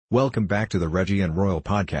Welcome back to the Reggie and Royal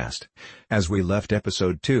podcast. As we left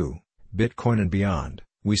episode 2, Bitcoin and Beyond,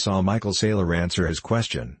 we saw Michael Saylor answer his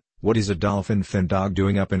question, what is a dolphin fin dog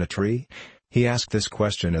doing up in a tree? He asked this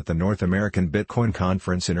question at the North American Bitcoin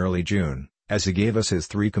Conference in early June, as he gave us his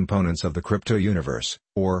 3 components of the crypto universe,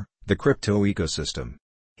 or, the crypto ecosystem.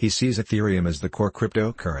 He sees Ethereum as the core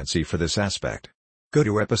cryptocurrency for this aspect. Go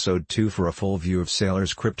to episode 2 for a full view of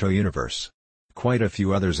Saylor's crypto universe. Quite a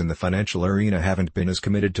few others in the financial arena haven't been as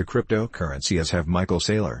committed to cryptocurrency as have Michael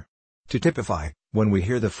Saylor. To typify, when we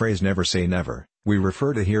hear the phrase never say never, we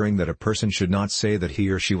refer to hearing that a person should not say that he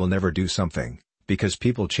or she will never do something, because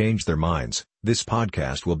people change their minds. This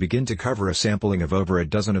podcast will begin to cover a sampling of over a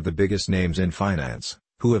dozen of the biggest names in finance,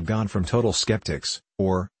 who have gone from total skeptics,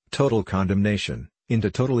 or total condemnation, into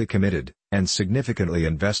totally committed, and significantly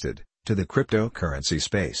invested, to the cryptocurrency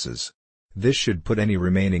spaces. This should put any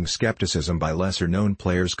remaining skepticism by lesser-known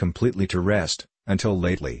players completely to rest. Until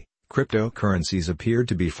lately, cryptocurrencies appeared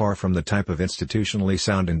to be far from the type of institutionally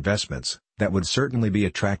sound investments that would certainly be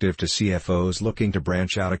attractive to CFOs looking to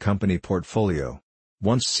branch out a company portfolio.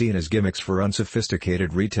 Once seen as gimmicks for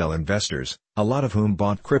unsophisticated retail investors, a lot of whom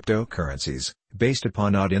bought cryptocurrencies based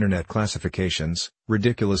upon odd internet classifications,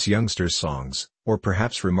 ridiculous youngsters' songs, or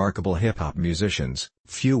perhaps remarkable hip-hop musicians,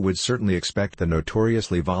 few would certainly expect the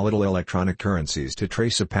notoriously volatile electronic currencies to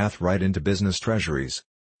trace a path right into business treasuries.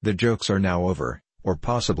 The jokes are now over, or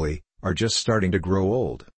possibly, are just starting to grow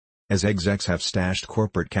old. As execs have stashed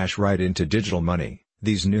corporate cash right into digital money,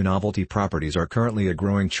 these new novelty properties are currently a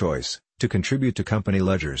growing choice to contribute to company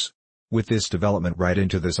ledgers. With this development right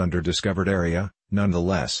into this under-discovered area,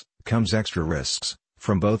 nonetheless, comes extra risks,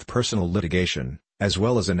 from both personal litigation, as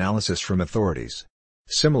well as analysis from authorities.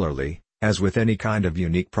 Similarly, as with any kind of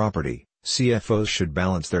unique property, CFOs should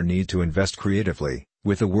balance their need to invest creatively,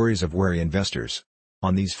 with the worries of wary investors.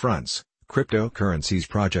 On these fronts, cryptocurrencies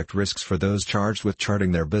project risks for those charged with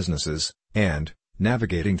charting their businesses, and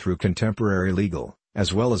navigating through contemporary legal,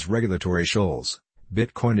 as well as regulatory shoals.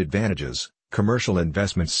 Bitcoin advantages. Commercial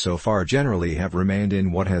investments so far generally have remained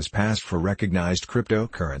in what has passed for recognized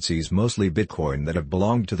cryptocurrencies, mostly Bitcoin, that have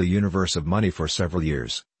belonged to the universe of money for several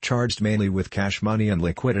years. Charged mainly with cash money and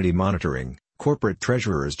liquidity monitoring, corporate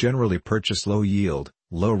treasurers generally purchase low-yield,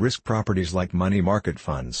 low-risk properties like money market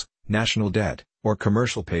funds, national debt, or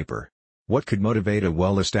commercial paper. What could motivate a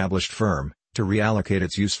well-established firm to reallocate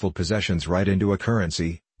its useful possessions right into a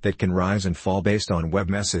currency that can rise and fall based on web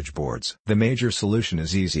message boards? The major solution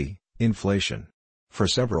is easy: inflation. For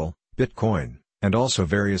several, Bitcoin, and also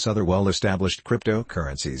various other well-established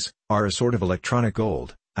cryptocurrencies, are a sort of electronic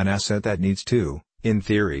gold, an asset that needs to, in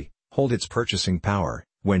theory, hold its purchasing power,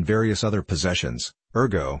 when various other possessions,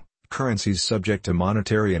 ergo, currencies subject to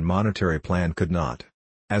monetary and monetary plan, could not.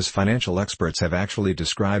 As financial experts have actually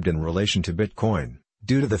described in relation to Bitcoin,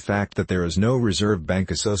 due to the fact that there is no reserve bank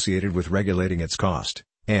associated with regulating its cost,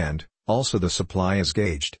 and also the supply is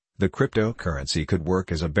gauged, the cryptocurrency could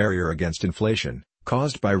work as a barrier against inflation,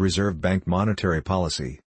 caused by reserve bank monetary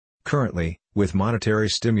policy. Currently, with monetary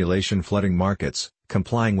stimulation flooding markets,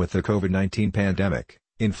 complying with the COVID-19 pandemic,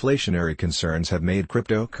 inflationary concerns have made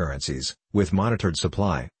cryptocurrencies, with monitored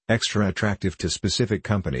supply, extra attractive to specific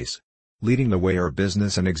companies. Leading the way are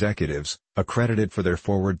business and executives, accredited for their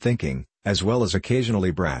forward thinking, as well as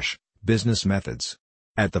occasionally brash, business methods.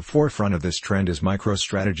 At the forefront of this trend is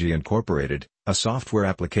MicroStrategy Incorporated, a software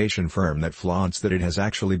application firm that flaunts that it has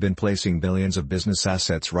actually been placing billions of business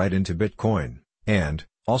assets right into Bitcoin, and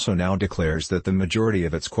also now declares that the majority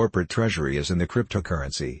of its corporate treasury is in the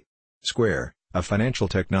cryptocurrency. Square, a financial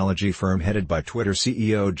technology firm headed by Twitter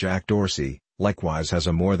CEO Jack Dorsey, likewise has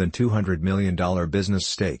a more than $200 million business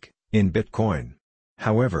stake in Bitcoin.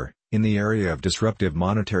 However, in the area of disruptive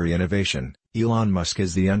monetary innovation, Elon Musk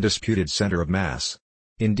is the undisputed center of mass.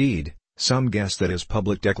 Indeed, some guess that his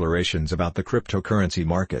public declarations about the cryptocurrency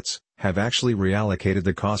markets have actually reallocated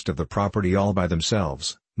the cost of the property all by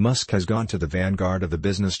themselves. Musk has gone to the vanguard of the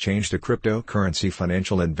business change to cryptocurrency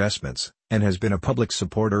financial investments, and has been a public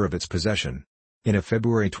supporter of its possession. In a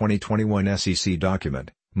February 2021 SEC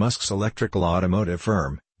document, Musk's electrical automotive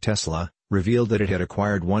firm, Tesla, revealed that it had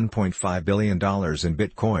acquired $1.5 billion in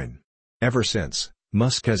Bitcoin. Ever since,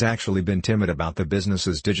 Musk has actually been timid about the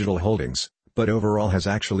business's digital holdings, but overall has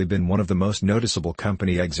actually been one of the most noticeable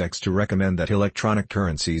company execs to recommend that electronic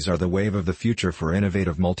currencies are the wave of the future for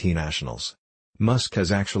innovative multinationals. Musk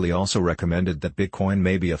has actually also recommended that Bitcoin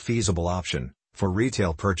may be a feasible option for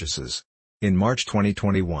retail purchases. In March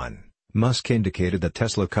 2021, Musk indicated that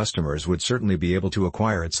Tesla customers would certainly be able to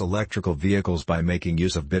acquire its electrical vehicles by making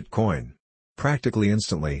use of Bitcoin. Practically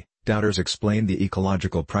instantly, doubters explained the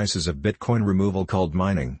ecological prices of Bitcoin removal called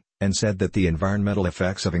mining, and said that the environmental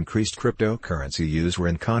effects of increased cryptocurrency use were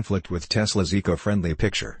in conflict with Tesla's eco-friendly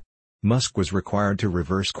picture. Musk was required to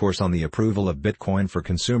reverse course on the approval of Bitcoin for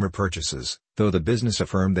consumer purchases, though the business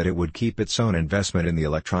affirmed that it would keep its own investment in the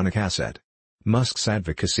electronic asset. Musk's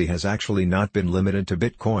advocacy has actually not been limited to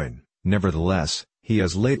Bitcoin. Nevertheless, he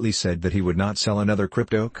has lately said that he would not sell another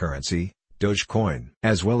cryptocurrency, Dogecoin,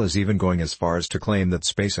 as well as even going as far as to claim that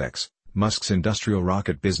SpaceX, Musk's industrial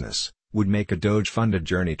rocket business, would make a Doge-funded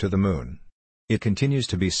journey to the moon. It continues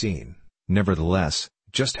to be seen, nevertheless,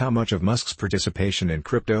 just how much of Musk's participation in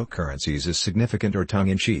cryptocurrencies is significant or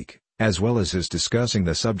tongue-in-cheek, as well as his discussing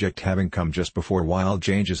the subject having come just before wild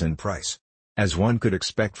changes in price. As one could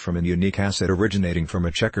expect from a unique asset originating from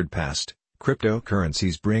a checkered past,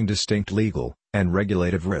 cryptocurrencies bring distinct legal and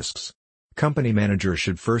regulative risks. Company managers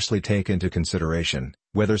should firstly take into consideration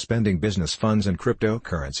whether spending business funds in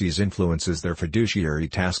cryptocurrencies influences their fiduciary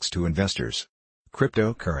tasks to investors.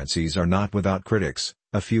 Cryptocurrencies are not without critics,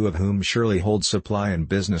 a few of whom surely hold supply in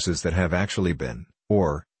businesses that have actually been,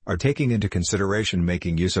 or are taking into consideration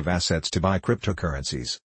making use of assets to buy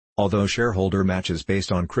cryptocurrencies. Although shareholder matches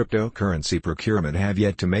based on cryptocurrency procurement have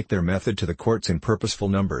yet to make their method to the courts in purposeful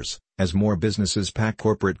numbers, as more businesses pack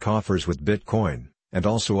corporate coffers with Bitcoin, and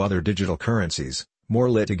also other digital currencies,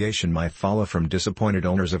 more litigation might follow from disappointed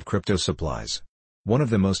owners of crypto supplies. One of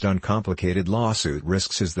the most uncomplicated lawsuit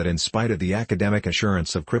risks is that in spite of the academic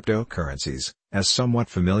assurance of cryptocurrencies, as somewhat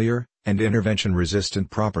familiar, and intervention-resistant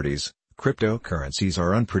properties, cryptocurrencies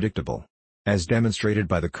are unpredictable. As demonstrated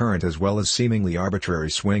by the current as well as seemingly arbitrary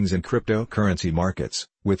swings in cryptocurrency markets,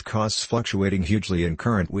 with costs fluctuating hugely in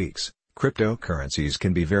current weeks, cryptocurrencies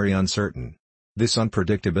can be very uncertain. This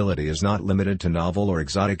unpredictability is not limited to novel or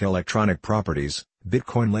exotic electronic properties.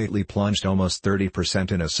 Bitcoin lately plunged almost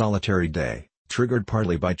 30% in a solitary day, triggered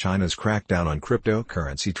partly by China's crackdown on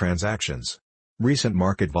cryptocurrency transactions. Recent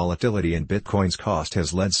market volatility in Bitcoin's cost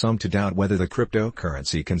has led some to doubt whether the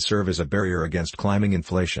cryptocurrency can serve as a barrier against climbing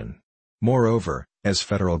inflation. Moreover, as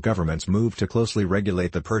federal governments move to closely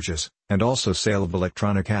regulate the purchase, and also sale of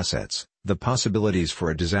electronic assets, the possibilities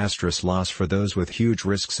for a disastrous loss for those with huge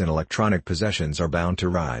risks in electronic possessions are bound to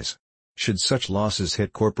rise. Should such losses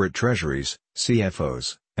hit corporate treasuries,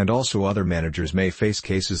 CFOs, and also other managers may face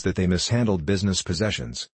cases that they mishandled business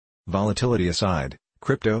possessions. Volatility aside,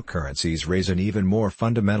 cryptocurrencies raise an even more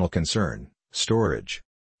fundamental concern: storage.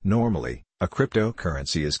 Normally, a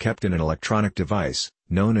cryptocurrency is kept in an electronic device,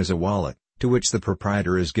 known as a wallet, to which the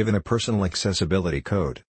proprietor is given a personal accessibility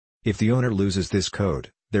code. If the owner loses this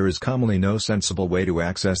code, there is commonly no sensible way to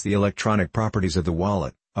access the electronic properties of the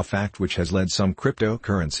wallet, a fact which has led some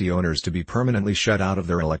cryptocurrency owners to be permanently shut out of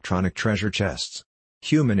their electronic treasure chests.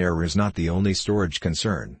 Human error is not the only storage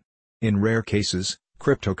concern. In rare cases,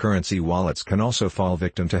 cryptocurrency wallets can also fall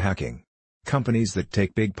victim to hacking. Companies that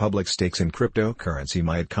take big public stakes in cryptocurrency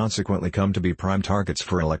might consequently come to be prime targets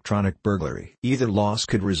for electronic burglary. Either loss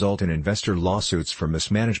could result in investor lawsuits for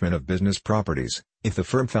mismanagement of business properties, if the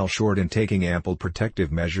firm fell short in taking ample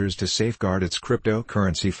protective measures to safeguard its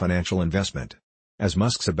cryptocurrency financial investment. As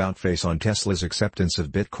Musk's about-face on Tesla's acceptance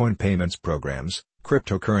of Bitcoin payments programs,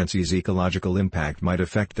 cryptocurrency's ecological impact might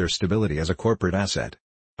affect their stability as a corporate asset.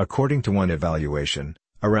 According to one evaluation,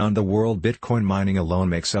 around the world Bitcoin mining alone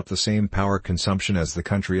makes up the same power consumption as the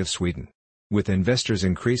country of Sweden. With investors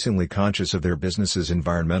increasingly conscious of their business's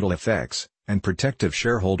environmental effects, and protective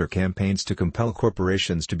shareholder campaigns to compel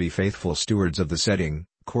corporations to be faithful stewards of the setting,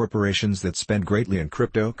 corporations that spend greatly in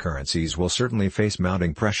cryptocurrencies will certainly face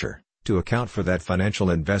mounting pressure to account for that financial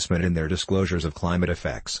investment in their disclosures of climate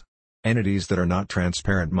effects. Entities that are not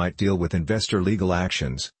transparent might deal with investor legal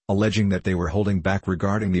actions, alleging that they were holding back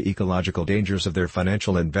regarding the ecological dangers of their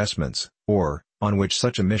financial investments, or, on which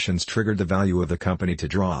such emissions triggered the value of the company to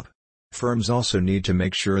drop. Firms also need to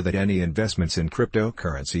make sure that any investments in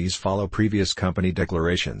cryptocurrencies follow previous company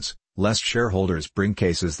declarations, lest shareholders bring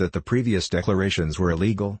cases that the previous declarations were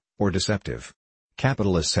illegal or deceptive.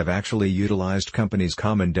 Capitalists have actually utilized companies'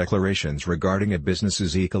 common declarations regarding a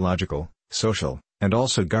business's ecological, social, and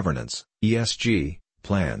also governance (ESG)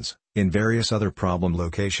 plans, in various other problem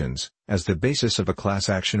locations, as the basis of a class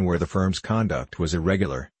action where the firm's conduct was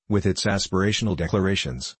irregular, with its aspirational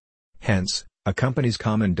declarations. Hence, a company's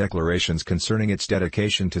common declarations concerning its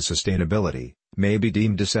dedication to sustainability may be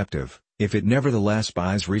deemed deceptive, if it nevertheless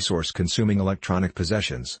buys resource-consuming electronic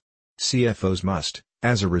possessions. CFOs must,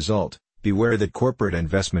 as a result, beware that corporate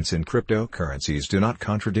investments in cryptocurrencies do not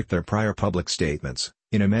contradict their prior public statements,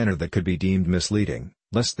 in a manner that could be deemed misleading,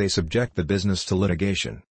 lest they subject the business to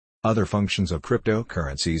litigation. Other functions of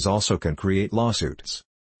cryptocurrencies also can create lawsuits.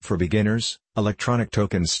 For beginners, electronic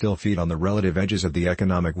tokens still feed on the relative edges of the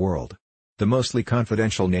economic world. The mostly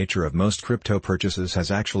confidential nature of most crypto purchases has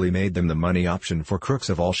actually made them the money option for crooks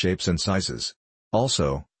of all shapes and sizes.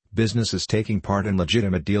 Also, businesses taking part in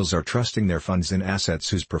legitimate deals are trusting their funds in assets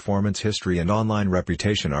whose performance history and online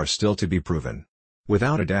reputation are still to be proven.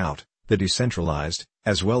 Without a doubt, the decentralized,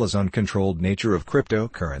 as well as uncontrolled nature of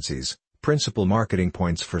cryptocurrencies, principal marketing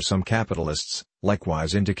points for some capitalists,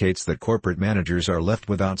 likewise indicates that corporate managers are left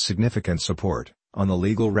without significant support on the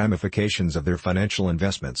legal ramifications of their financial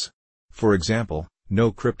investments. For example,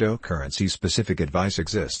 no cryptocurrency-specific advice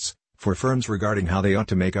exists for firms regarding how they ought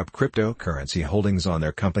to make up cryptocurrency holdings on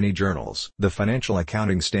their company journals. The Financial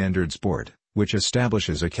Accounting Standards Board, which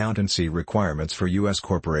establishes accountancy requirements for U.S.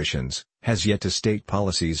 corporations, has yet to state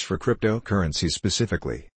policies for cryptocurrency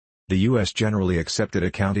specifically. The U.S. Generally Accepted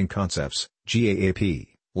Accounting Concepts, GAAP,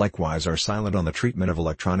 likewise are silent on the treatment of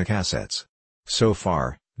electronic assets. So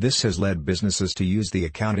far, this has led businesses to use the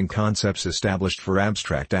accounting concepts established for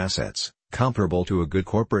abstract assets, comparable to a good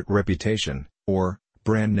corporate reputation, or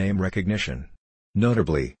brand name recognition.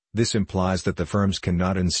 Notably, this implies that the firms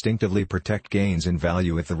cannot instinctively protect gains in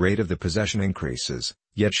value if the rate of the possession increases,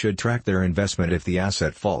 yet should track their investment if the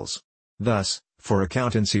asset falls. Thus, for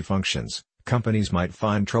accountancy functions, companies might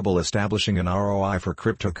find trouble establishing an ROI for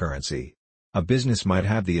cryptocurrency. A business might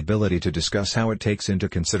have the ability to discuss how it takes into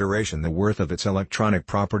consideration the worth of its electronic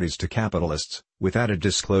properties to capitalists, with added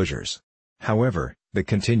disclosures. However, the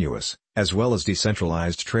continuous, as well as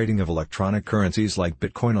decentralized trading of electronic currencies like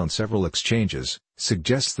Bitcoin on several exchanges,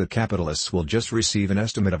 suggests that capitalists will just receive an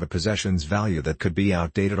estimate of a possession's value that could be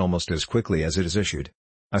outdated almost as quickly as it is issued.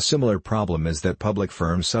 A similar problem is that public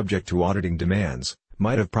firms subject to auditing demands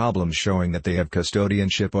might have problems showing that they have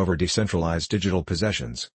custodianship over decentralized digital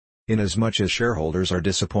possessions. Inasmuch as shareholders are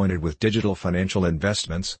disappointed with digital financial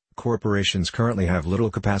investments, corporations currently have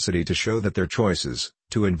little capacity to show that their choices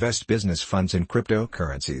to invest business funds in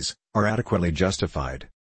cryptocurrencies are adequately justified.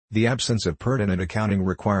 The absence of pertinent accounting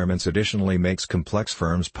requirements additionally makes complex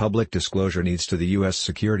firms' public disclosure needs to the U.S.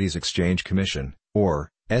 Securities Exchange Commission,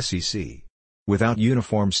 or SEC. Without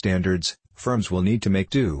uniform standards, firms will need to make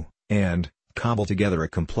do, and cobble together a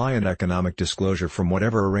compliant economic disclosure from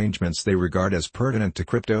whatever arrangements they regard as pertinent to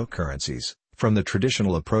cryptocurrencies, from the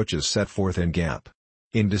traditional approaches set forth in GAAP.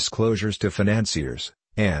 In disclosures to financiers,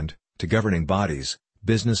 and to governing bodies,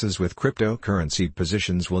 businesses with cryptocurrency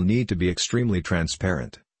positions will need to be extremely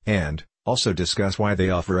transparent, and also discuss why they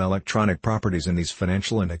offer electronic properties in these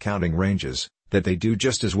financial and accounting ranges, that they do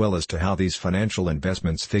just as well as to how these financial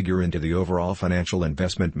investments figure into the overall financial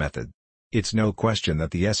investment method. It's no question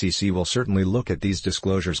that the SEC will certainly look at these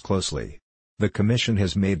disclosures closely. The Commission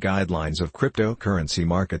has made guidelines of cryptocurrency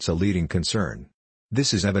markets a leading concern.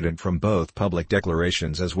 This is evident from both public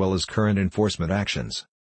declarations as well as current enforcement actions.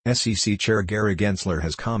 SEC Chair Gary Gensler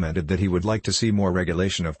has commented that he would like to see more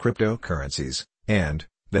regulation of cryptocurrencies, and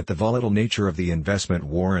that the volatile nature of the investment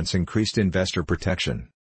warrants increased investor protection.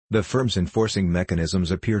 The firm's enforcing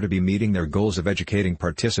mechanisms appear to be meeting their goals of educating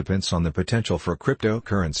participants on the potential for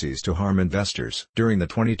cryptocurrencies to harm investors. During the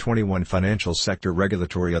 2021 Financial Sector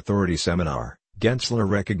Regulatory Authority Seminar, Gensler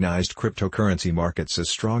recognized cryptocurrency markets as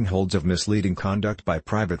strongholds of misleading conduct by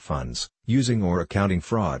private funds, using or accounting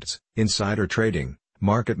frauds, insider trading,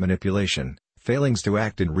 market manipulation, failings to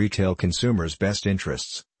act in retail consumers' best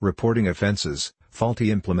interests, reporting offenses, faulty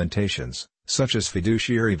implementations, such as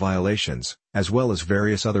fiduciary violations, as well as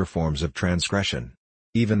various other forms of transgression.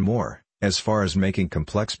 Even more, as far as making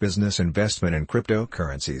complex business investment in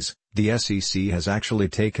cryptocurrencies, the SEC has actually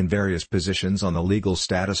taken various positions on the legal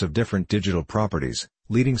status of different digital properties,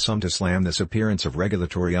 leading some to slam this appearance of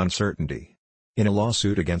regulatory uncertainty. In a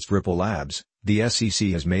lawsuit against Ripple Labs, the SEC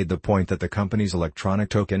has made the point that the company's electronic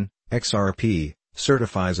token, XRP,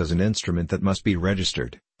 certifies as an instrument that must be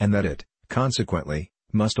registered, and that it, consequently,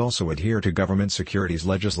 must also adhere to government securities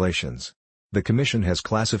legislations. The Commission has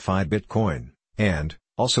classified Bitcoin, and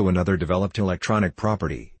also another developed electronic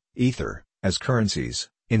property, Ether, as currencies,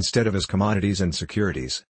 instead of as commodities and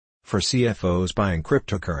securities. For CFOs buying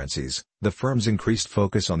cryptocurrencies, the firm's increased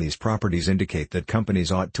focus on these properties indicate that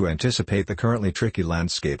companies ought to anticipate the currently tricky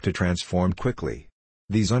landscape to transform quickly.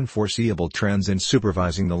 These unforeseeable trends in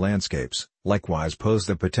supervising the landscapes, likewise pose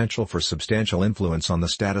the potential for substantial influence on the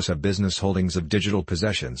status of business holdings of digital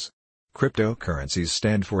possessions. Cryptocurrencies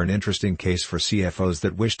stand for an interesting case for CFOs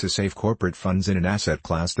that wish to save corporate funds in an asset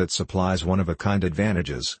class that supplies one-of-a-kind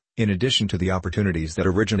advantages, in addition to the opportunities that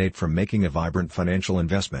originate from making a vibrant financial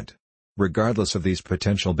investment. Regardless of these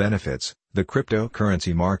potential benefits, the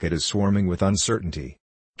cryptocurrency market is swarming with uncertainty.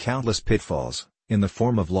 Countless pitfalls, in the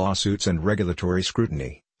form of lawsuits and regulatory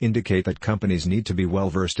scrutiny, indicate that companies need to be well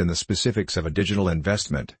versed in the specifics of a digital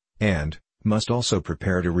investment, and must also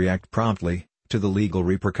prepare to react promptly to the legal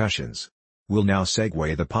repercussions. We'll now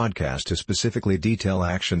segue the podcast to specifically detail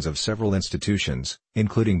actions of several institutions,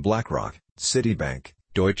 including BlackRock, Citibank,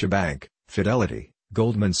 Deutsche Bank, Fidelity,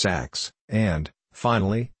 Goldman Sachs, and,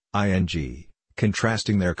 finally, ING,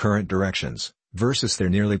 contrasting their current directions versus their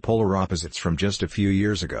nearly polar opposites from just a few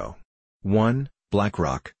years ago. 1.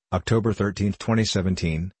 BlackRock, October 13,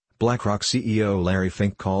 2017. BlackRock CEO Larry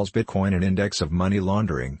Fink calls Bitcoin an index of money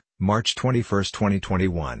laundering. March 21,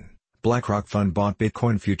 2021. BlackRock fund bought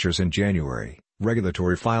Bitcoin futures in January.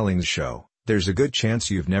 Regulatory filings show there's a good chance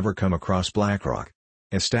you've never come across BlackRock.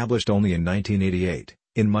 Established only in 1988,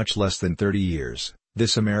 in much less than 30 years,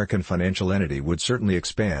 this American financial entity would certainly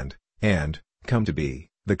expand and come to be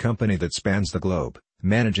the company that spans the globe,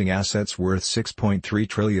 managing assets worth $6.3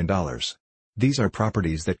 trillion. These are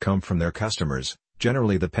properties that come from their customers,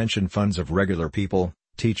 generally the pension funds of regular people,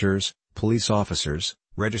 teachers, police officers,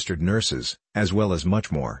 registered nurses, as well as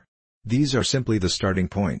much more. These are simply the starting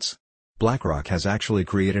points. BlackRock has actually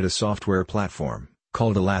created a software platform,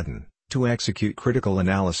 called Aladdin, to execute critical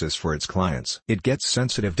analysis for its clients. It gets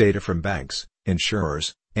sensitive data from banks,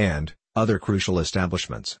 insurers, and other crucial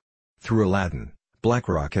establishments. Through Aladdin,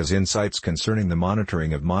 BlackRock has insights concerning the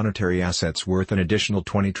monitoring of monetary assets worth an additional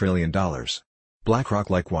 $20 trillion. BlackRock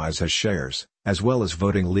likewise has shares, as well as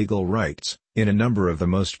voting legal rights, in a number of the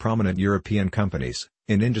most prominent European companies,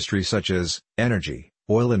 in industries such as energy,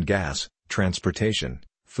 oil and gas, transportation,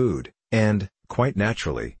 food, and, quite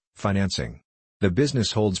naturally, financing. The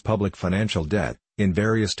business holds public financial debt, in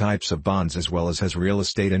various types of bonds as well as has real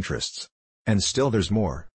estate interests. And still there's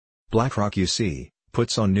more. BlackRock, you see,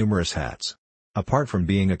 puts on numerous hats. Apart from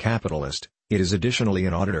being a capitalist, it is additionally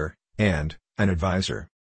an auditor, and an advisor.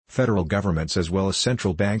 Federal governments as well as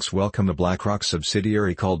central banks welcome a BlackRock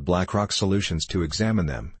subsidiary called BlackRock Solutions to examine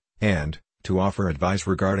them, and to offer advice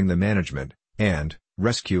regarding the management and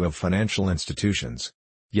rescue of financial institutions.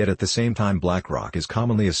 Yet at the same time BlackRock is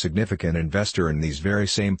commonly a significant investor in these very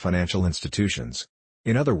same financial institutions.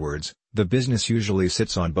 In other words, the business usually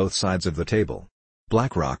sits on both sides of the table.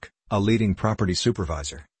 BlackRock, a leading property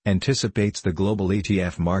supervisor, anticipates the global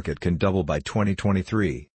ETF market can double by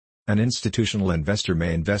 2023. An institutional investor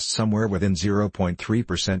may invest somewhere within 0.3%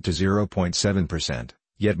 to 0.7%,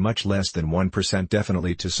 yet much less than 1%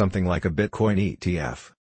 definitely to something like a Bitcoin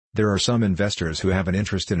ETF. There are some investors who have an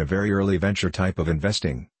interest in a very early venture type of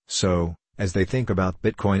investing, so, as they think about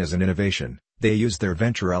Bitcoin as an innovation, they use their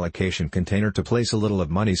venture allocation container to place a little of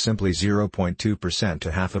money, simply 0.2% to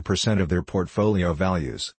 0.5% of their portfolio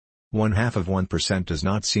values. 0.5% does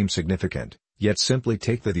not seem significant, yet simply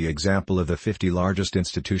take the example of the 50 largest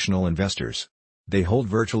institutional investors. They hold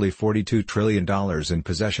virtually $42 trillion in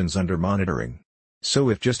possessions under monitoring. So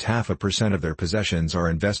if just 0.5% of their possessions are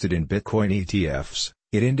invested in Bitcoin ETFs,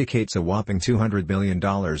 it indicates a whopping $200 billion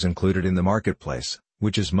included in the marketplace,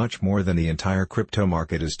 which is much more than the entire crypto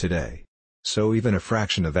market is today. So even a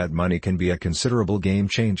fraction of that money can be a considerable game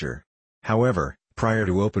changer. However, prior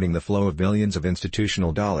to opening the flow of billions of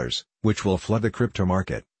institutional dollars, which will flood the crypto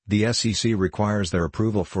market, the SEC requires their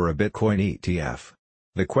approval for a Bitcoin ETF.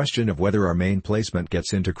 The question of whether our main placement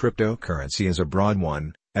gets into cryptocurrency is a broad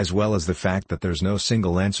one, as well as the fact that there's no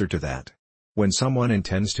single answer to that. When someone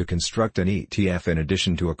intends to construct an ETF in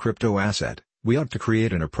addition to a crypto asset, we ought to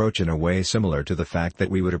create an approach in a way similar to the fact that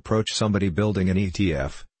we would approach somebody building an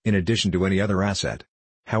ETF, in addition to any other asset.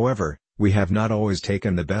 However, we have not always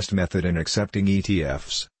taken the best method in accepting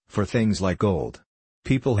ETFs, for things like gold.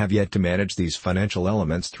 People have yet to manage these financial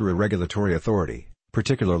elements through a regulatory authority,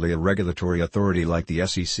 particularly a regulatory authority like the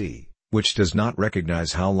SEC, which does not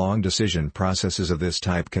recognize how long decision processes of this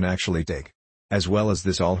type can actually take. As well as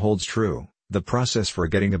this all holds true, the process for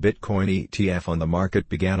getting a Bitcoin ETF on the market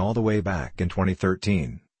began all the way back in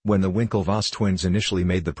 2013, when the Winklevoss twins initially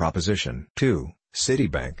made the proposition. 2.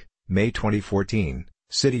 Citibank, May 2014.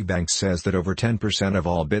 Citibank says that over 10% of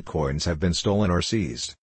all Bitcoins have been stolen or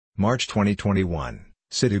seized. March 2021.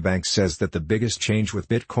 Citibank says that the biggest change with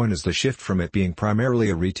Bitcoin is the shift from it being primarily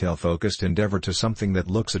a retail-focused endeavor to something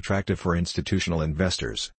that looks attractive for institutional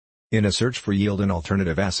investors. In a search for yield in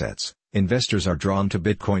alternative assets, investors are drawn to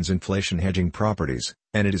Bitcoin's inflation hedging properties,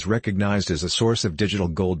 and it is recognized as a source of digital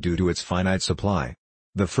gold due to its finite supply.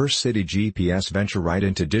 The first Citi GPS venture right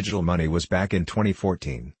into digital money was back in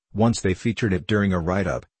 2014, once they featured it during a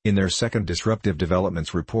write-up, in their second Disruptive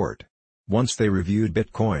Developments report. Once they reviewed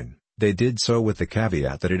Bitcoin, they did so with the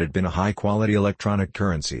caveat that it had been a high-quality electronic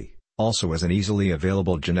currency, also as an easily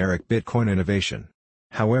available generic Bitcoin innovation.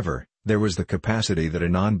 However, there was the capacity that a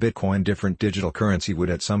non-Bitcoin different digital currency would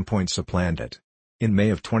at some point supplant it. In May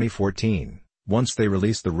of 2014, once they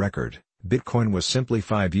released the record, Bitcoin was simply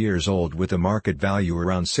 5 years old with a market value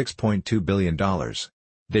around $6.2 billion.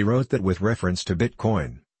 They wrote that with reference to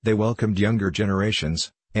Bitcoin, they welcomed younger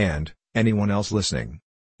generations, and anyone else listening.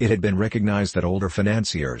 It had been recognized that older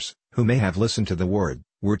financiers, who may have listened to the word,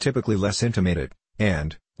 were typically less intimated,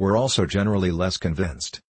 and were also generally less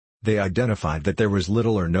convinced. They identified that there was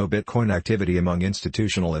little or no Bitcoin activity among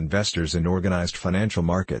institutional investors in organized financial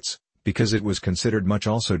markets, because it was considered much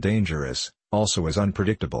also dangerous, also as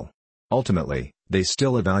unpredictable. Ultimately, they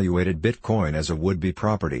still evaluated Bitcoin as a would-be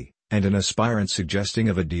property, and an aspirant suggesting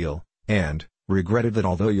of a deal, and regretted that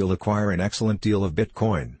although you'll acquire an excellent deal of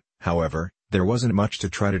Bitcoin, however, there wasn't much to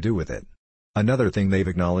try to do with it. Another thing they've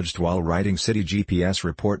acknowledged while writing City GPS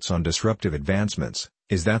reports on disruptive advancements,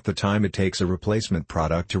 is that the time it takes a replacement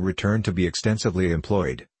product to return to be extensively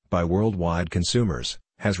employed, by worldwide consumers,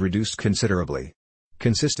 has reduced considerably.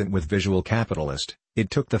 Consistent with Visual Capitalist, it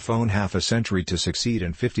took the phone half a century to succeed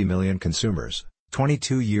in 50 million consumers,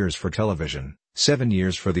 22 years for television, 7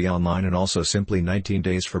 years for the online and also simply 19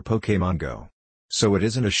 days for Pokémon Go. So it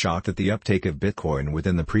isn't a shock that the uptake of Bitcoin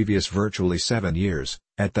within the previous virtually 7 years,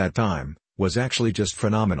 at that time, was actually just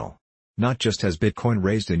phenomenal. Not just has Bitcoin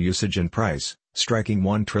raised in usage and price, striking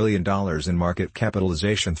 $1 trillion in market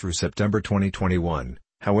capitalization through September 2021,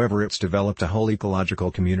 however it's developed a whole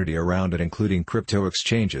ecological community around it including crypto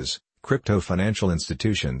exchanges, crypto financial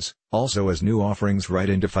institutions, also as new offerings right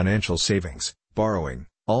into financial savings, borrowing,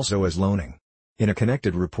 also as loaning. In a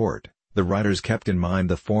connected report, the writers kept in mind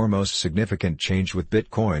the foremost significant change with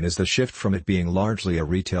Bitcoin is the shift from it being largely a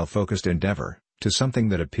retail-focused endeavor, to something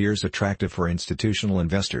that appears attractive for institutional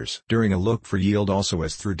investors. During a look for yield also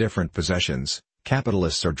as through different possessions,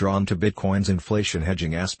 capitalists are drawn to Bitcoin's inflation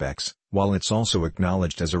hedging aspects, while it's also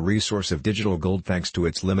acknowledged as a resource of digital gold thanks to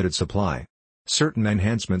its limited supply. Certain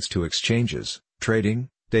enhancements to exchanges, trading,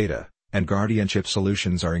 data, and guardianship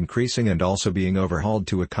solutions are increasing and also being overhauled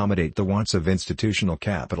to accommodate the wants of institutional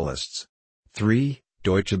capitalists. 3.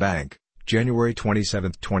 Deutsche Bank, January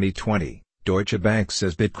 27, 2020. Deutsche Bank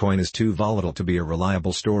says Bitcoin is too volatile to be a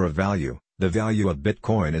reliable store of value. The value of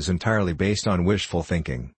Bitcoin is entirely based on wishful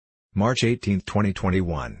thinking. March 18,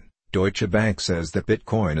 2021. Deutsche Bank says that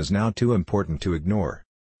Bitcoin is now too important to ignore.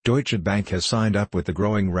 Deutsche Bank has signed up with the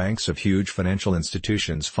growing ranks of huge financial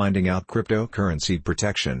institutions finding out cryptocurrency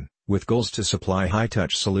protection, with goals to supply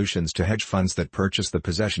high-touch solutions to hedge funds that purchase the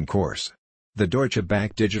possession course. The Deutsche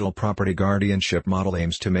Bank digital property guardianship model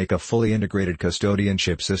aims to make a fully integrated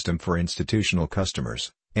custodianship system for institutional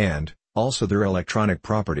customers, and also their electronic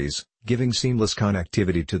properties, giving seamless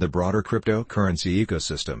connectivity to the broader cryptocurrency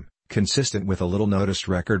ecosystem, consistent with a little-noticed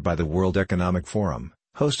record by the World Economic Forum,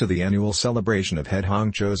 host of the annual celebration of head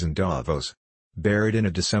honchos in Davos. Buried in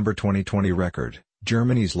a December 2020 record,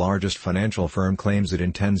 Germany's largest financial firm claims it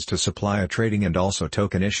intends to supply a trading and also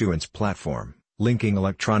token issuance platform, linking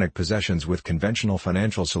electronic possessions with conventional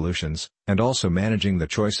financial solutions, and also managing the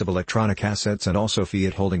choice of electronic assets and also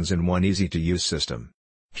fiat holdings in one easy-to-use system.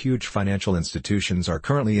 Huge financial institutions are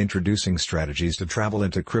currently introducing strategies to travel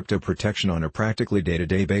into crypto protection on a practically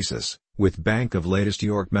day-to-day basis, with Bank of latest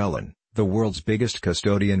York Mellon, the world's biggest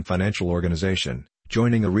custodian financial organization,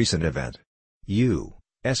 joining a recent event.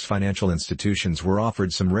 U.S. financial institutions were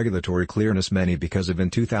offered some regulatory clearness many because of in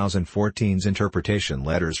 2014's interpretation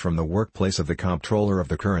letters from the workplace of the comptroller of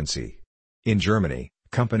the currency. In Germany,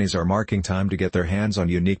 companies are marking time to get their hands on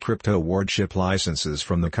unique crypto wardship licenses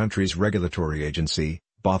from the country's regulatory agency,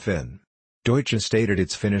 BaFin. Deutsche stated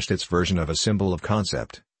it's finished its version of a symbol of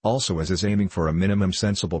concept, also as is aiming for a minimum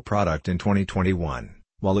sensible product in 2021,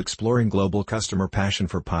 while exploring global customer passion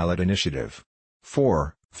for pilot initiative.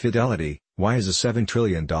 4. Fidelity, why is a $7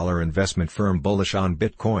 trillion investment firm bullish on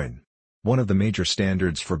Bitcoin? One of the major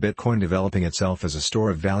standards for Bitcoin developing itself as a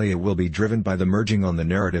store of value will be driven by the merging on the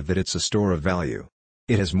narrative that it's a store of value.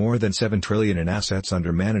 It has more than $7 trillion in assets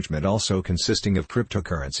under management also consisting of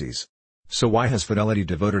cryptocurrencies. So why has Fidelity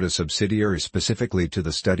devoted a subsidiary specifically to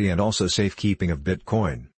the study and also safekeeping of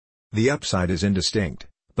Bitcoin? The upside is indistinct,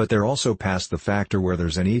 but they're also past the factor where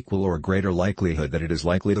there's an equal or greater likelihood that it is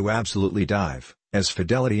likely to absolutely dive, as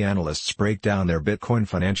Fidelity analysts break down their Bitcoin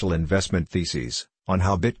financial investment theses, on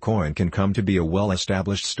how Bitcoin can come to be a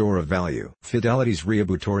well-established store of value. Fidelity's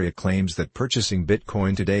Reabutoria claims that purchasing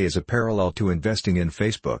Bitcoin today is a parallel to investing in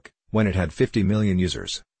Facebook, when it had 50 million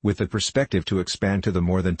users, with the perspective to expand to the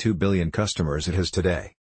more than 2 billion customers it has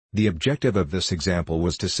today. The objective of this example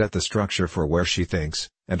was to set the structure for where she thinks,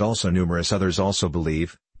 and also numerous others also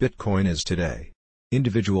believe, Bitcoin is today.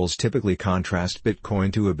 Individuals typically contrast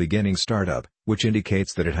Bitcoin to a beginning startup, which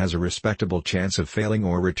indicates that it has a respectable chance of failing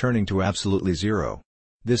or returning to absolutely zero.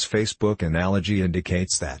 This Facebook analogy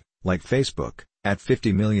indicates that, like Facebook, At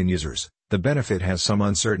 50 million users, the benefit has some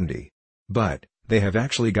uncertainty. But, they have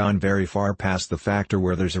actually gone very far past the factor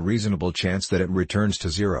where there's a reasonable chance that it returns to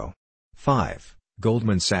zero. 5.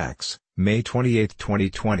 Goldman Sachs, May 28,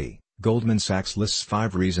 2020. Goldman Sachs lists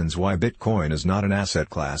 5 reasons why Bitcoin is not an asset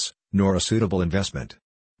class, nor a suitable investment.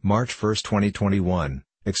 March 1, 2021,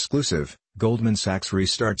 exclusive, Goldman Sachs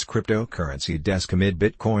restarts cryptocurrency desk amid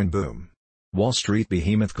Bitcoin boom. Wall Street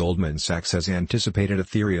behemoth Goldman Sachs has anticipated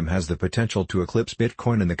Ethereum has the potential to eclipse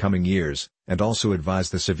Bitcoin in the coming years, and also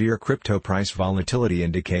advised the severe crypto price volatility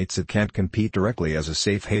indicates it can't compete directly as a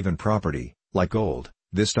safe haven property, like gold.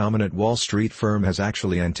 This dominant Wall Street firm has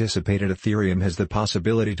actually anticipated Ethereum has the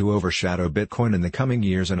possibility to overshadow Bitcoin in the coming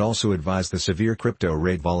years and also advised the severe crypto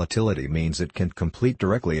rate volatility means it can't compete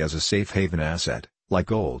directly as a safe haven asset, like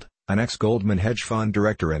gold. An ex-Goldman hedge fund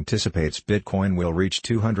director anticipates Bitcoin will reach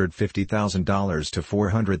 $250,000 to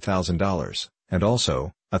 $400,000, and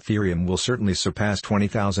also, Ethereum will certainly surpass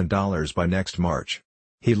 $20,000 by next March.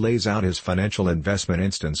 He lays out his financial investment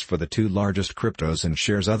instance for the 2 largest cryptos and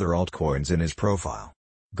shares other altcoins in his profile.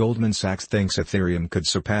 Goldman Sachs thinks Ethereum could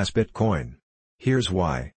surpass Bitcoin. Here's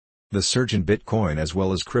why. The surge in Bitcoin as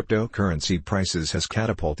well as cryptocurrency prices has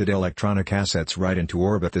catapulted electronic assets right into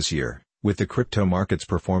orbit this year, with the crypto market's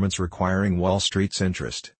performance requiring Wall Street's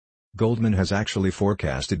interest. Goldman has actually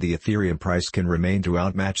forecasted the Ethereum price can remain to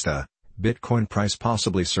outmatch the Bitcoin price,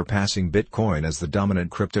 possibly surpassing Bitcoin as the dominant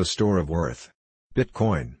crypto store of worth.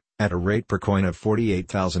 Bitcoin, at a rate per coin of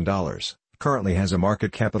 $48,000, currently has a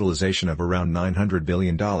market capitalization of around $900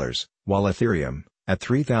 billion, while Ethereum, at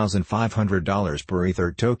 $3,500 per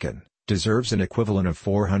Ether token, deserves an equivalent of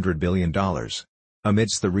 $400 billion.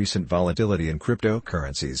 Amidst the recent volatility in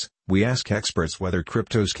cryptocurrencies, we ask experts whether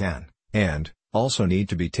cryptos can, and also need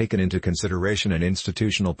to be taken into consideration an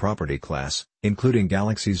institutional property class, including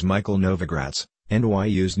Galaxy's Michael Novogratz,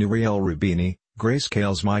 NYU's Nouriel Roubini,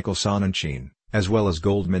 Grayscale's Michael Sonnenschein, as well as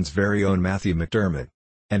Goldman's very own Matthew McDermott.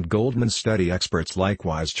 And Goldman's study experts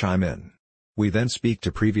likewise chime in. We then speak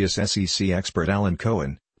to previous SEC expert Alan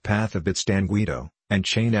Cohen, Path of Bits Dan Guido, and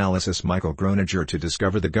Chainalysis Michael Groninger to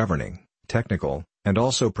discover the governing, technical, and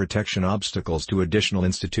also protection obstacles to additional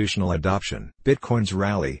institutional adoption. Bitcoin's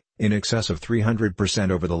rally, in excess of 300%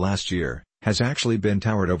 over the last year, has actually been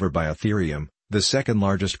towered over by Ethereum, the second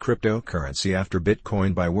largest cryptocurrency after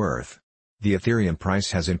Bitcoin by worth. The Ethereum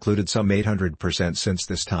price has included some 800% since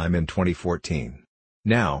this time in 2014.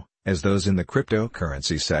 Now, as those in the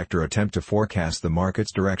cryptocurrency sector attempt to forecast the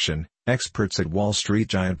market's direction, experts at Wall Street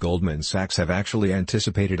giant Goldman Sachs have actually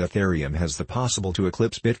anticipated Ethereum has the possible to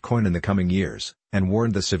eclipse Bitcoin in the coming years, and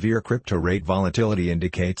warned the severe crypto rate volatility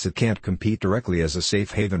indicates it can't compete directly as a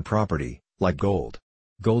safe haven property, like gold.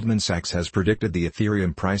 Goldman Sachs has predicted the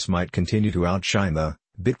Ethereum price might continue to outshine the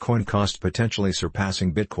Bitcoin cost, potentially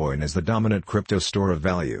surpassing Bitcoin as the dominant crypto store of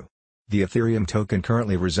value. The Ethereum token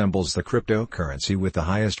currently resembles the cryptocurrency with the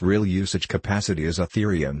highest real usage capacity as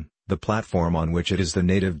Ethereum, the platform on which it is the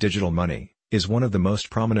native digital money, is one of the most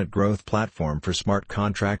prominent growth platform for smart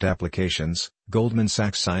contract applications, Goldman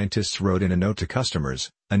Sachs scientists wrote in a note to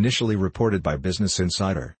customers, initially reported by Business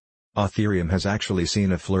Insider. Ethereum has actually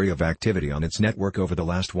seen a flurry of activity on its network over the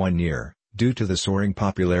last 1 year, due to the soaring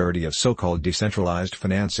popularity of so-called decentralized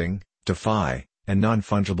financing, DeFi, and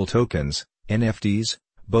non-fungible tokens, NFTs,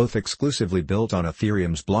 both exclusively built on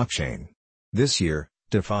Ethereum's blockchain. This year,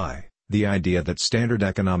 DeFi, the idea that standard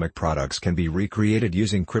economic products can be recreated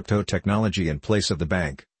using crypto technology in place of the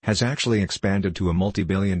bank, has actually expanded to a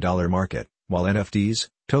multi-billion-dollar market, while NFTs,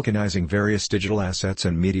 tokenizing various digital assets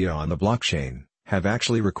and media on the blockchain, have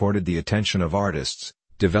actually recorded the attention of artists,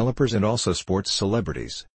 developers and also sports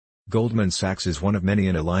celebrities. Goldman Sachs is one of many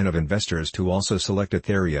in a line of investors to also select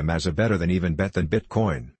Ethereum as a better than even bet than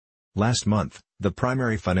Bitcoin. Last month, the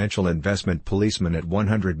primary financial investment policeman at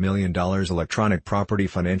 $100 million electronic property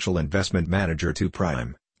financial investment manager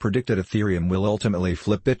 2Prime, predicted Ethereum will ultimately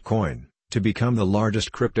flip Bitcoin, to become the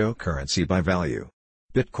largest cryptocurrency by value.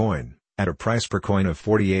 Bitcoin, at a price per coin of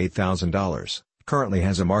 $48,000, currently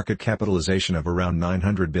has a market capitalization of around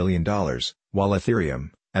 $900 billion, while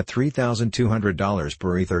Ethereum, at $3,200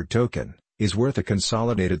 per Ether token, is worth a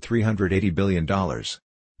consolidated $380 billion.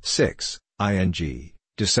 6. ING.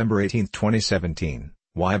 December 18, 2017,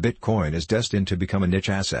 Why Bitcoin is Destined to Become a Niche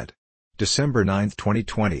Asset. December 9,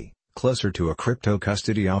 2020, closer to a crypto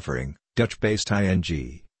custody offering, Dutch-based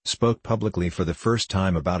ING, spoke publicly for the first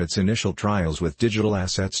time about its initial trials with digital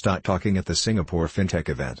assets. Talking at the Singapore FinTech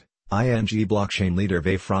event, ING blockchain leader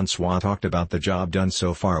Francois talked about the job done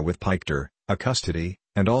so far with Pictor, a custody,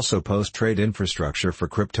 and also post-trade infrastructure for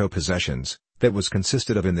crypto possessions, that was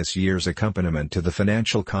consisted of in this year's accompaniment to the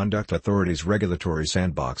Financial Conduct Authority's regulatory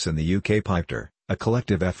sandbox in the UK PIPER, a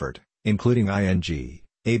collective effort, including ING,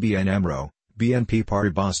 ABN AMRO, BNP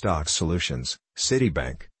Paribas Stock Solutions,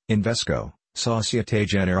 Citibank, Invesco, Societe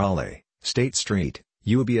Generale, State Street,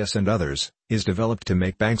 UBS and others, is developed to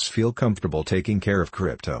make banks feel comfortable taking care of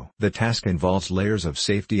crypto. The task involves layers of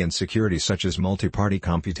safety and security such as multi-party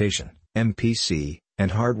computation, MPC,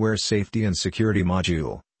 and hardware safety and security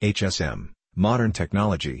module, HSM, modern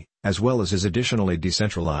technology, as well as is additionally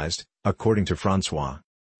decentralized, according to Francois.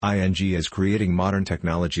 ING is creating modern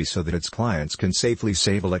technology so that its clients can safely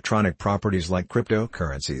save electronic properties like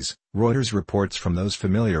cryptocurrencies, Reuters reports from those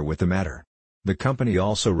familiar with the matter. The company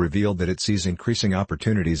also revealed that it sees increasing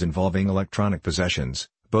opportunities involving electronic possessions,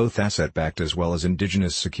 both asset-backed as well as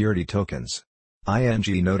indigenous security tokens.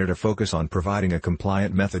 ING noted a focus on providing a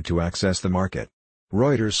compliant method to access the market.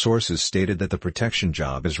 Reuters sources stated that the protection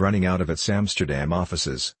job is running out of its Amsterdam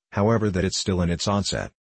offices, however that it's still in its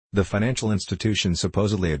onset. The financial institution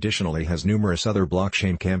supposedly additionally has numerous other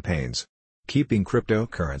blockchain campaigns. Keeping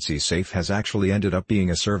cryptocurrency safe has actually ended up being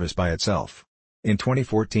a service by itself. In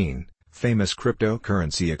 2014, famous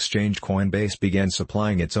cryptocurrency exchange Coinbase began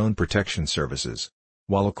supplying its own protection services.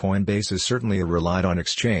 While Coinbase is certainly a relied-on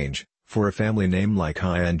exchange, for a family name like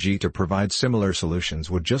ING to provide similar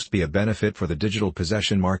solutions would just be a benefit for the digital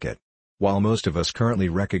possession market. While most of us currently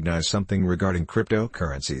recognize something regarding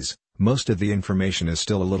cryptocurrencies, most of the information is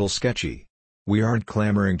still a little sketchy. We aren't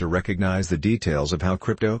clamoring to recognize the details of how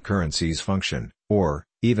cryptocurrencies function, or,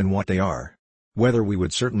 even what they are. Whether we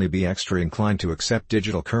would certainly be extra inclined to accept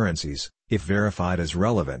digital currencies, if verified as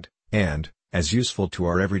relevant, and, as useful to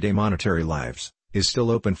our everyday monetary lives, is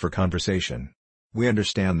still open for conversation. We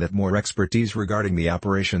understand that more expertise regarding the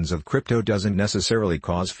operations of crypto doesn't necessarily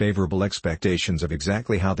cause favorable expectations of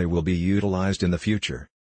exactly how they will be utilized in the future.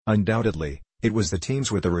 Undoubtedly, it was the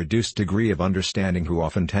teams with a reduced degree of understanding who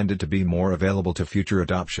often tended to be more available to future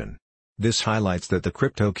adoption. This highlights that the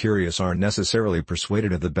crypto-curious aren't necessarily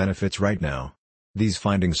persuaded of the benefits right now. These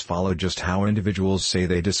findings follow just how individuals say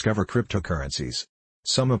they discover cryptocurrencies.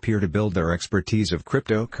 Some appear to build their expertise of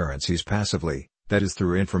cryptocurrencies passively, that is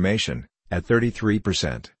through information, at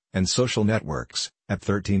 33%, and social networks, at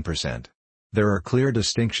 13%. There are clear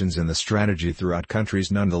distinctions in the strategy throughout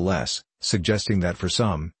countries nonetheless, suggesting that for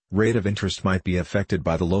some, rate of interest might be affected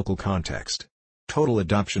by the local context. Total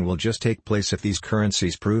adoption will just take place if these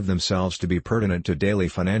currencies prove themselves to be pertinent to daily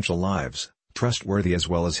financial lives, trustworthy as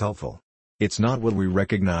well as helpful. It's not what we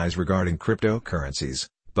recognize regarding cryptocurrencies,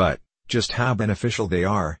 but just how beneficial they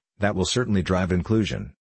are, that will certainly drive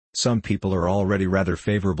inclusion. Some people are already rather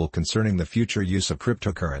favorable concerning the future use of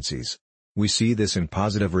cryptocurrencies. We see this in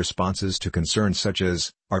positive responses to concerns such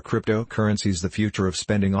as, are cryptocurrencies the future of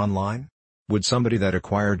spending online? Would somebody that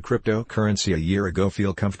acquired cryptocurrency a year ago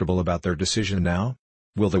feel comfortable about their decision now?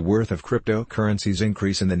 Will the worth of cryptocurrencies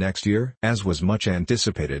increase in the next year? As was much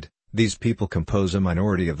anticipated, these people compose a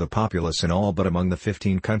minority of the populace in all but among the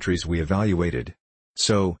 15 countries we evaluated.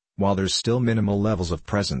 So, while there's still minimal levels of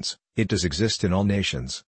presence, it does exist in all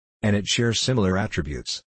nations. And it shares similar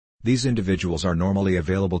attributes. These individuals are normally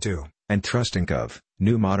available to, and trusting of,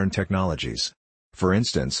 new modern technologies. For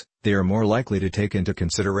instance, they are more likely to take into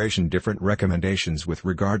consideration different recommendations with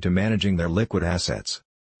regard to managing their liquid assets.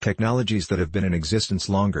 Technologies that have been in existence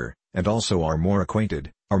longer, and also are more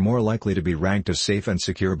acquainted, are more likely to be ranked as safe and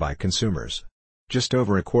secure by consumers. Just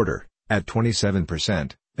over a quarter, at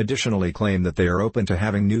 27%, additionally claim that they are open to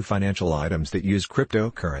having new financial items that use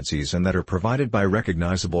cryptocurrencies and that are provided by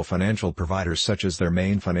recognizable financial providers such as their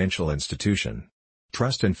main financial institution.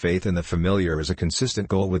 Trust and faith in the familiar is a consistent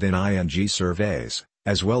goal within ING surveys,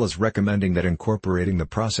 as well as recommending that incorporating the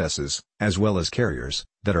processes, as well as carriers,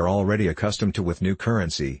 that are already accustomed to with new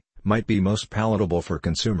currency, might be most palatable for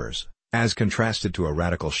consumers, as contrasted to a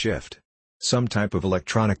radical shift. Some type of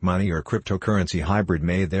electronic money or cryptocurrency hybrid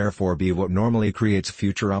may therefore be what normally creates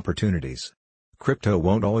future opportunities. Crypto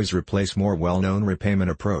won't always replace more well-known repayment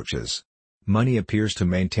approaches. Money appears to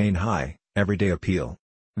maintain high, everyday appeal.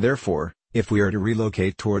 Therefore, if we are to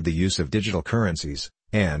relocate toward the use of digital currencies,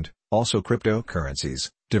 and, also cryptocurrencies,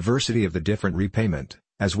 diversity of the different repayment,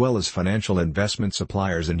 as well as financial investment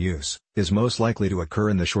suppliers and use, is most likely to occur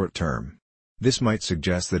in the short term. This might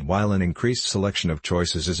suggest that while an increased selection of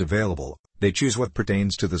choices is available, they choose what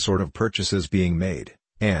pertains to the sort of purchases being made,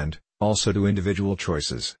 and, also to individual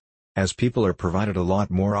choices. As people are provided a lot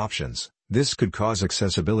more options, this could cause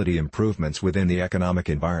accessibility improvements within the economic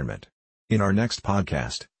environment. In our next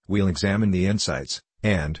podcast, we'll examine the insights,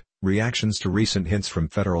 and, reactions to recent hints from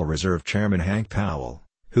Federal Reserve Chairman Hank Powell,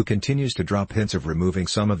 who continues to drop hints of removing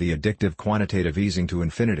some of the addictive quantitative easing to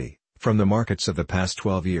infinity, from the markets of the past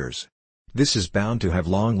 12 years. This is bound to have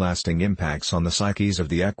long-lasting impacts on the psyches of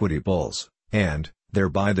the equity bulls, and,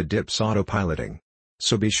 thereby the dip's autopiloting.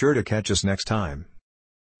 So be sure to catch us next time.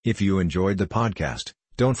 If you enjoyed the podcast,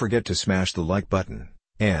 don't forget to smash the like button,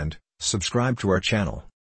 and subscribe to our channel.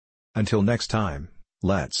 Until next time,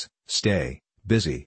 let's stay busy.